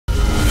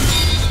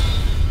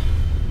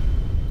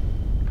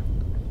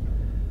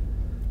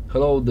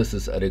Hello, this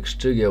is Eric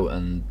Szczygieł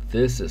and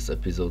this is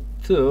episode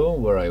 2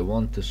 where I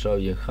want to show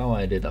you how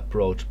I did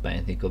approach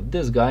painting of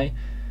this guy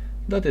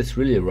that is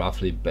really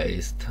roughly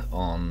based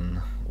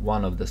on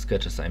one of the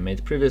sketches I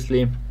made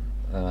previously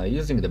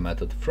using the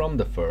method from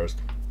the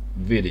first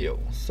video.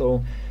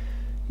 So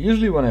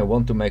usually when I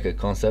want to make a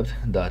concept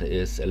that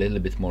is a little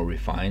bit more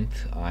refined,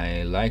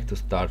 I like to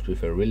start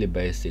with a really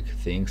basic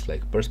things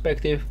like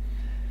perspective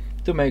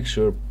to make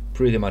sure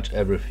pretty much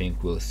everything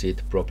will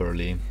sit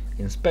properly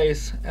in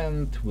space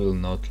and will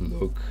not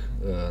look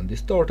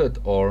distorted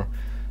or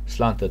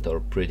slanted or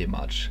pretty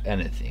much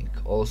anything.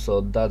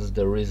 Also, that's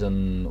the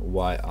reason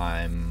why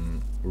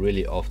I'm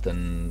really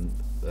often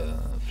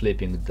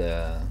flipping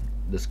the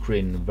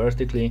screen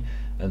vertically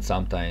and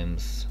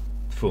sometimes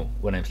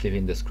when I'm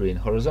flipping the screen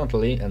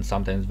horizontally and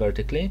sometimes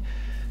vertically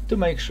to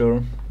make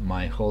sure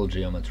my whole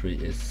geometry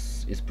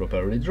is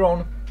properly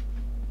drawn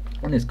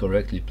and is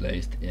correctly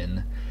placed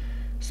in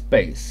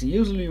space.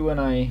 Usually when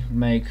I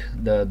make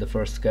the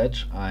first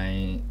sketch,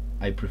 I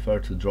prefer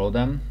to draw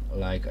them,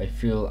 like I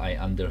feel I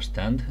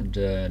understand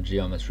the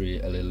geometry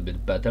a little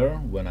bit better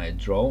when I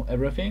draw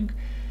everything,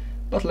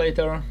 but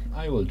later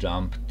I will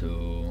jump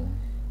to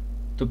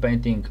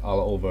painting all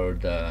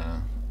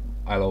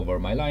over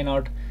my line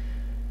art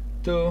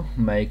to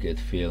make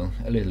it feel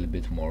a little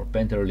bit more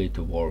painterly,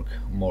 to work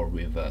more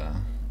with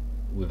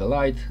a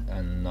light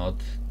and not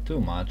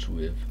too much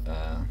with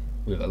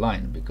a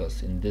line,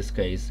 because in this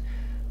case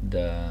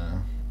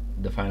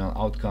the final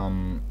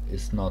outcome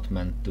is not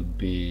meant to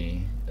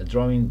be a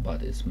drawing,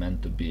 but it's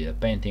meant to be a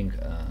painting,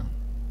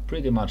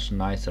 pretty much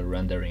nicer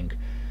rendering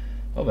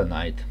of a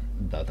night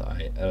that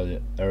I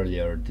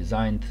earlier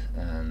designed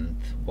and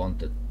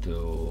wanted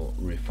to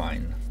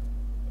refine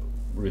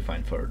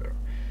further.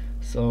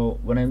 So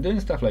when I'm doing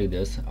stuff like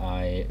this,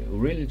 I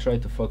really try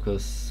to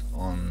focus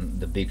on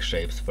the big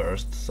shapes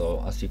first.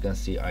 So as you can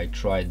see, I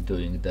tried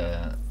doing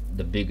the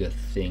biggest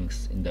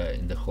things in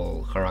the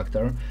whole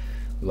character,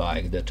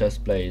 like the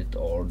chest plate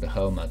or the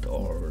helmet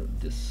or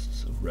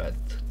this red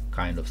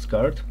kind of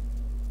skirt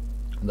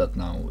that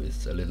now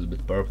is a little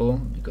bit purple,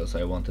 because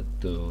I wanted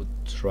to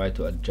try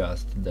to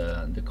adjust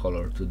the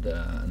color to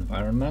the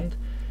environment,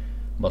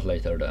 but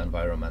later the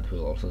environment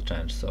will also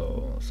change,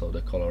 so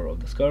the color of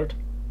the skirt.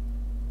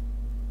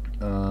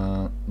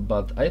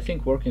 But I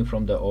think working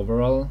from the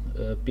overall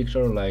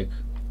picture, like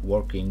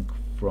working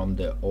from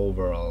the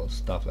overall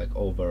stuff, like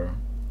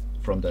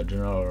from the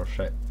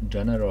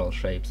general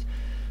shapes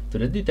to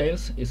the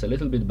details, is a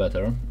little bit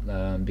better,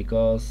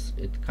 because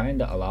it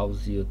kinda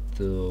allows you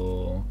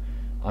to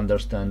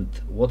understand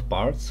what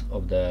parts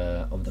of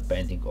the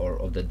painting or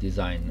of the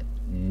design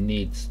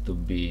needs to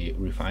be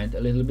refined a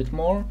little bit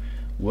more,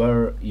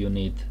 where you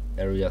need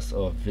areas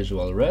of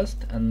visual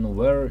rest and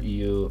where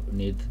you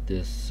need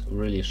this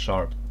really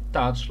sharp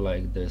touch,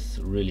 like this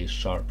really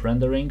sharp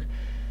rendering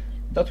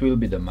that will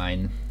be the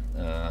main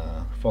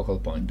focal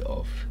point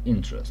of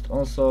interest.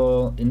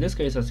 Also, in this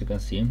case, as you can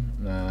see,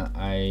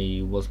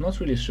 I was not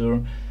really sure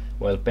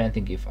while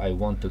painting if I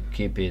want to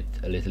keep it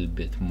a little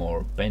bit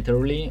more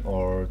painterly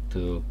or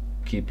to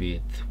keep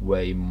it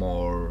way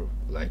more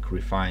like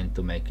refined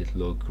to make it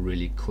look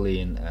really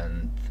clean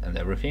and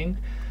everything.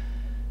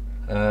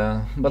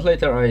 But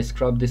later I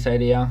scrapped this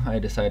idea. I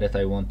decided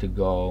I want to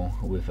go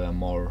with a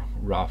more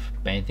rough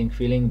painting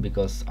feeling,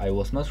 because I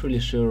was not really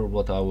sure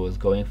what I was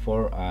going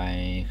for.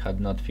 I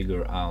had not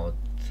figured out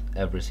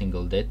every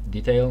single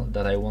detail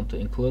that I want to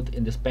include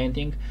in this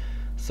painting,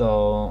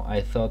 so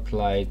I thought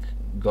like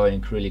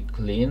going really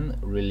clean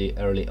really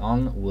early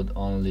on would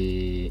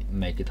only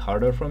make it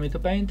harder for me to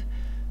paint.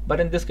 But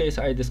in this case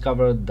I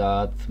discovered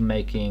that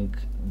making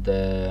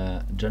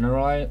the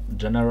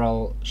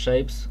general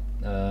shapes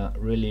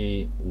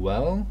really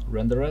well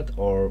rendered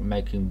or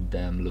making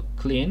them look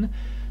clean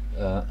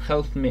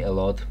helped me a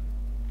lot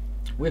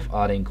with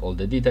adding all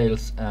the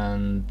details,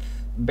 and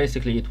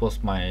basically it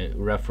was my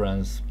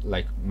reference,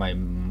 like my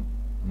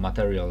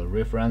material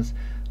reference,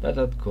 that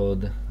I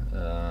could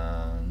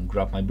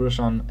grab my brush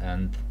on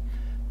and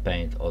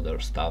paint other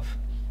stuff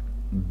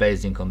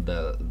basing on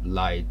the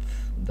light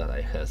that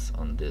I has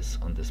on this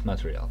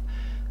material.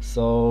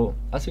 So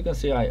as you can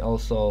see, I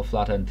also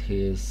flattened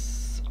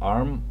his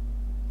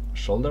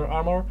shoulder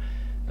armor,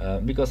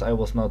 because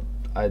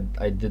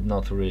I did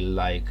not really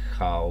like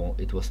how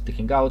it was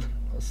sticking out,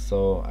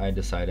 so I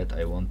decided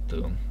I want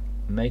to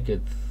make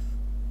it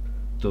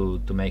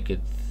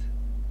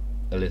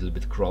a little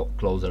bit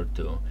closer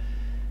to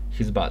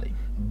his body.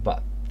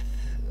 But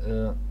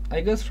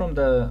I guess from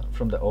the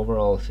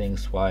overall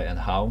things why and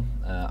how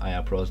I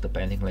approached the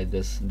painting like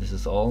this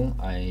is all.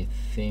 I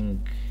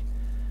think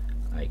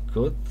I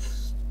could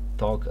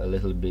talk a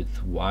little bit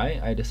why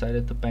I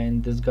decided to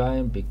paint this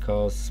guy,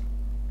 because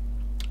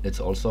it's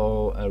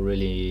also a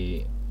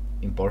really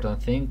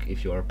important thing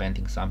if you are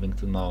painting something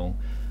to know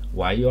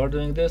why you are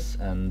doing this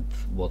and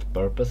what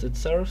purpose it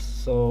serves.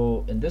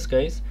 So in this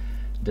case,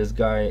 this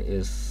guy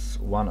is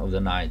one of the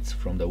knights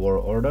from the War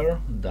Order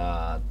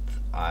that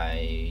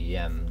I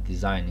am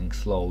designing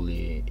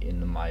slowly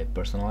in my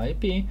personal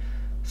IP.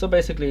 So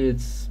basically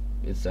it's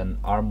it's an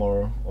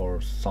armor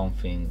or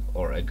something,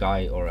 or a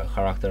guy or a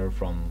character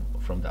from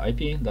the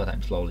IP that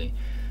I'm slowly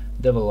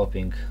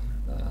developing,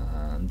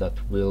 that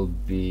will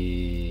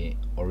be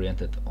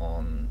oriented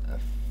on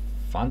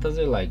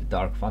fantasy, like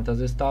dark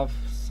fantasy stuff.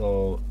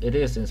 So it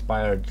is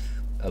inspired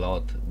a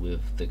lot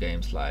with the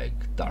games like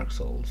Dark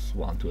Souls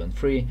 1, 2 and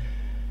 3,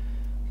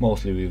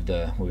 mostly with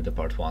the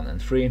part 1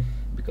 and 3,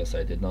 because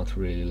I did not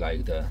really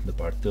like the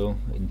part 2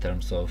 in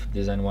terms of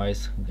design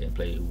wise.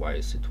 Gameplay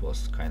wise it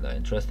was kinda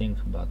interesting,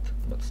 but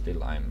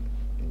still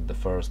the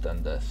first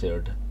and the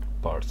third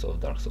parts of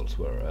Dark Souls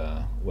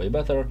were way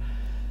better.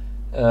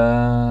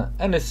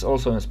 And it's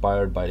also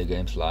inspired by the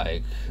games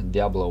like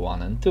Diablo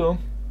 1 and 2,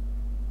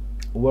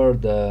 where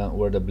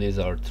the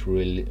Blizzard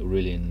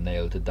really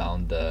nailed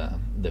down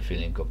the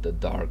feeling of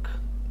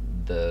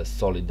the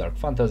solid dark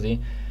fantasy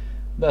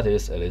that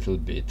is a little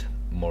bit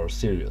more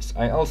serious.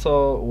 I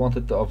also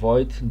wanted to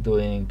avoid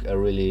doing a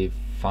really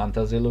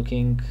fantasy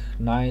looking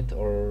knight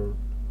or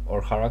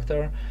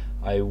character.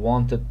 I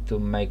wanted to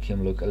make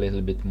him look a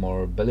little bit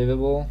more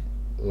believable,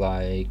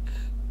 like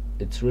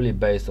it's really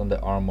based on the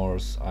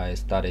armors I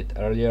studied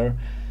earlier.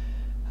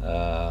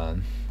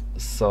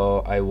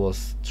 So I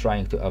was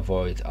trying to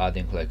avoid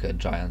adding like a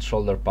giant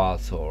shoulder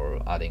pads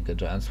or adding a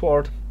giant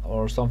sword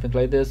or something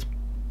like this,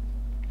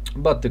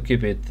 but to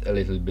keep it a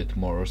little bit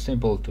more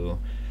simple, to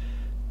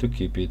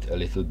keep it a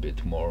little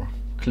bit more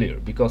clear,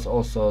 because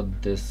also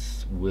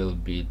this will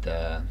be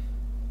the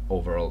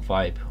overall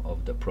vibe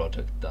of the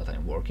project that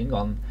I'm working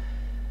on,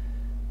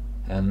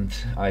 and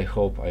I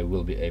hope I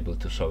will be able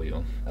to show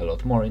you a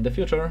lot more in the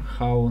future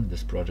how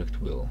this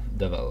project will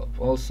develop.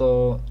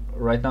 Also,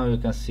 right now you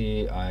can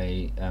see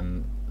I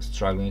am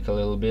struggling a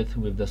little bit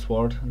with the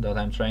sword that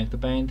I'm trying to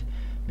paint,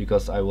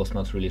 because I was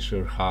not really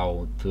sure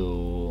how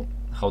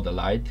the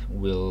light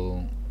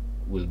will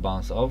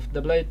bounce off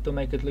the blade to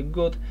make it look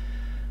good,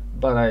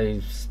 but I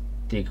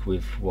stick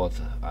with what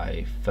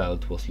I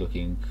felt was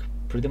looking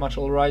pretty much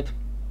alright.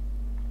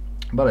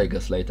 But I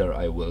guess later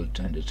I will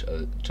change it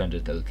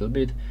a little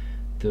bit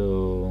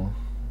to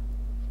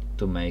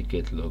make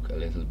it look a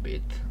little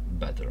bit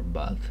better,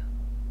 but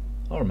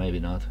or maybe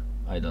not,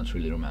 I don't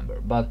really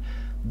remember. But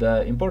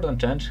the important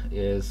change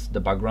is the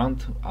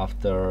background.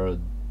 After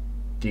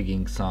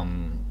digging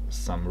some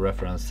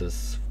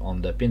references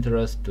on the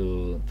Pinterest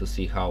to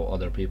see how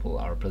other people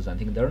are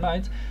presenting their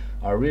knights,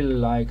 I really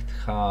liked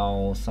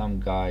how some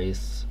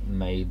guys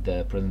made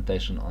the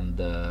presentation on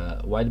the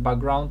white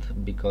background,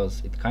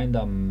 because it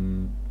kinda,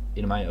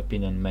 in my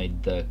opinion,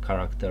 made the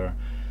character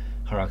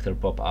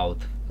pop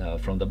out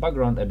from the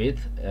background a bit,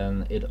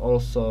 and it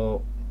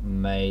also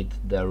made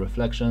the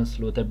reflections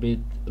look a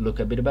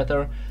bit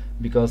better,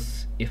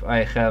 because if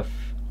I have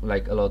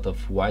like a lot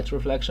of white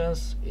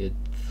reflections, it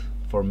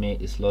for me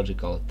is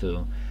logical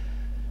to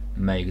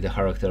make the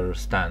character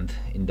stand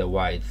in the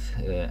white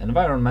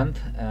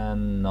environment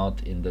and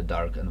not in the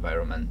dark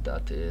environment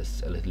that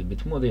is a little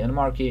bit moody and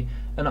murky.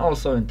 And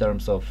also in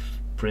terms of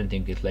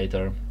printing it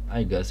later,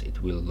 I guess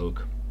it will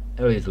look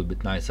a little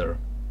bit nicer,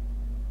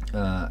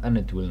 and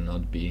it will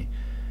not be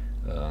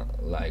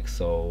like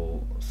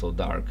so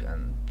dark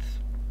and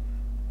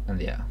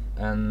yeah.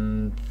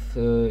 And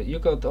you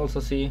could also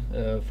see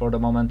for the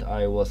moment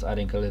I was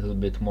adding a little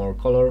bit more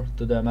color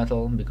to the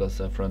metal, because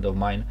a friend of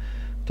mine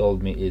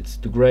told me it's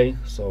too gray,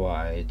 so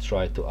I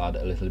tried to add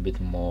a little bit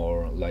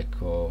more like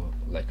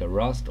a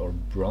rust or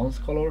bronze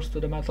colors to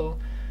the metal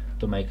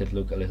to make it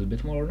look a little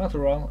bit more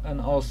natural. And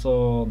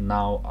also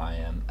now I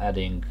am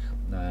adding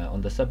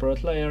on the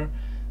separate layer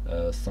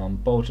some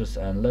pouches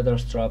and leather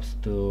straps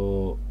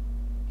to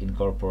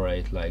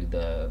incorporate like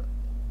the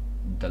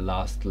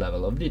last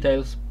level of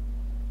details,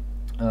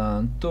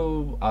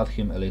 to add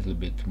him a little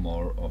bit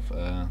more of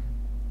a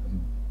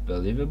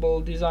believable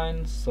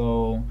design,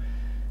 so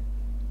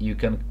you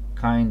can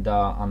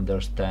kinda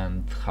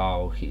understand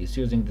how he is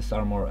using this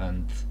armor,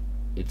 and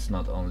it's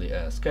not only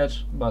a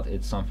sketch, but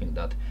it's something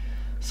that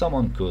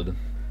someone could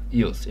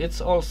use. It's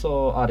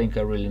also adding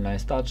a really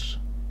nice touch,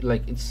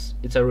 like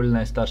it's a really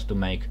nice touch to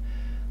make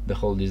the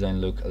whole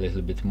design look a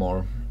little bit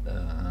more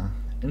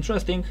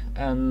interesting.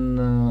 And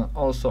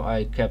also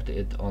I kept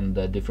it on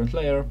the different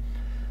layer,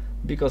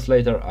 because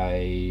later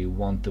I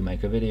want to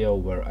make a video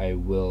where I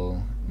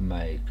will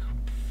make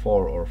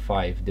 4 or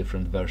 5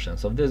 different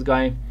versions of this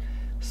guy,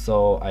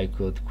 so I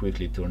could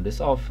quickly turn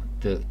this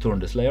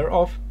layer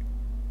off,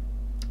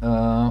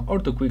 or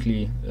to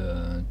quickly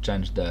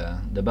change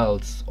the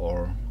belts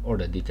or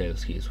the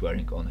details he is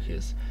wearing on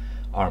his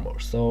armor.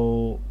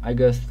 So I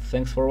guess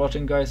thanks for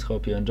watching, guys.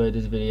 Hope you enjoyed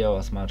this video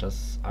as much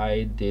as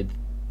I did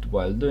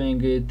while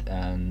doing it,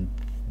 and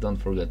don't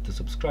forget to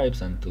subscribe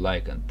and to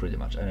like and pretty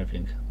much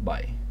anything.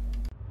 Bye.